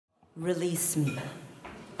Release Me.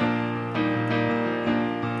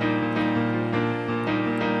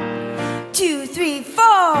 Two, three,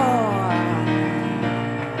 four.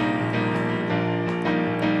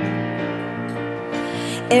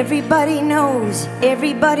 Everybody knows,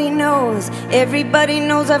 everybody knows, everybody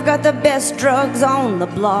knows I've got the best drugs on the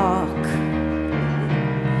block.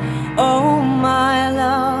 Oh my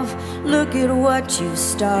love, look at what you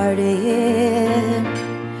started.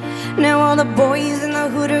 Now all the boys in the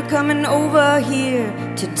hood are coming over here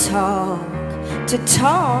to talk,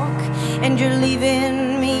 and you're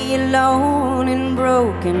leaving me alone and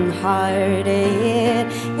broken hearted.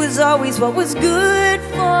 It was always what was good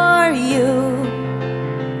for you,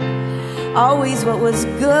 always what was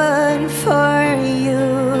good for you.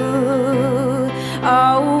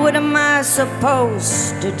 Oh, what am I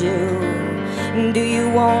supposed to do? Do you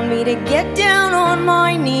want me to get down on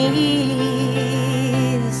my knees,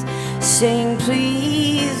 saying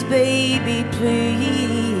please, baby,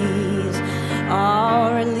 please,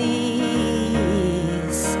 oh, release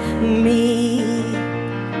me?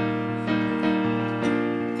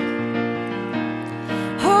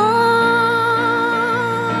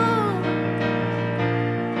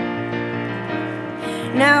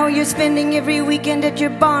 Now you're spending every weekend at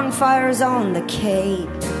your bonfires on the Cape.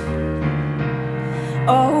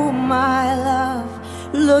 Oh my love,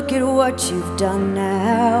 look at what you've done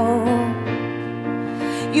now.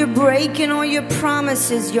 You're breaking all your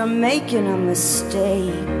promises, you're making a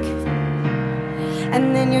mistake.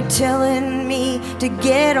 And then you're telling me to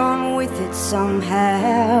get on with it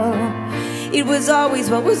somehow. It was always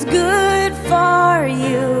what was good for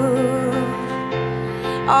you,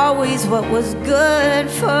 always what was good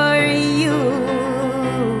for you.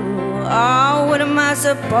 Oh, what am I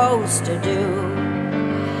supposed to do?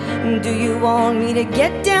 Do you want me to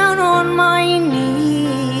get down on my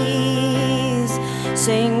knees,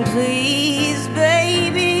 saying please,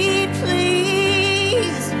 baby,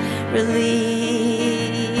 please, release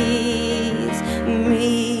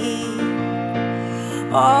me?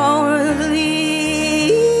 Oh, release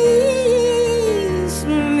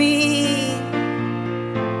me.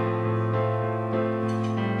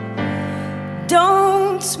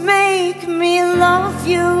 Don't make me love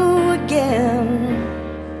you again.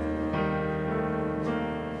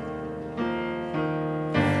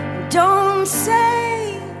 Don't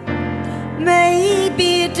say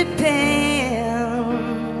maybe it depends.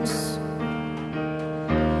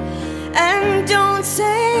 And don't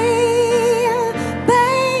say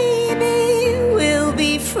baby we'll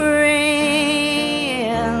be friends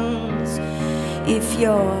if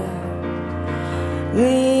you're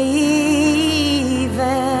leaving.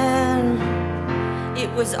 It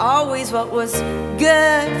was always what was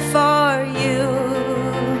good for you,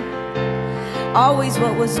 always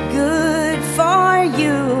what was good for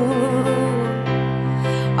you.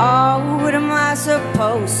 Oh, what am I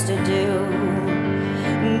supposed to do?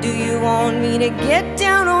 Do you want me to get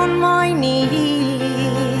down on my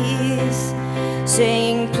knees,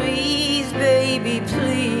 saying please, baby,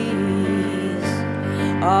 please,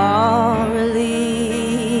 oh, release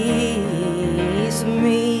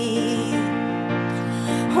me,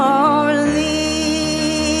 oh, release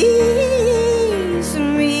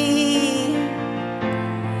me,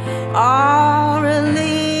 oh,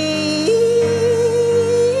 release,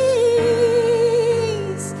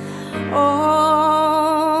 oh,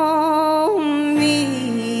 me.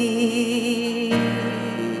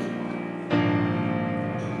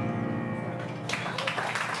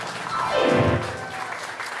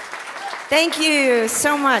 Thank you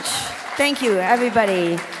so much. Thank you,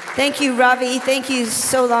 everybody. Thank you, Ravi. Thank you,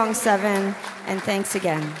 So Long 7. And thanks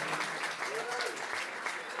again.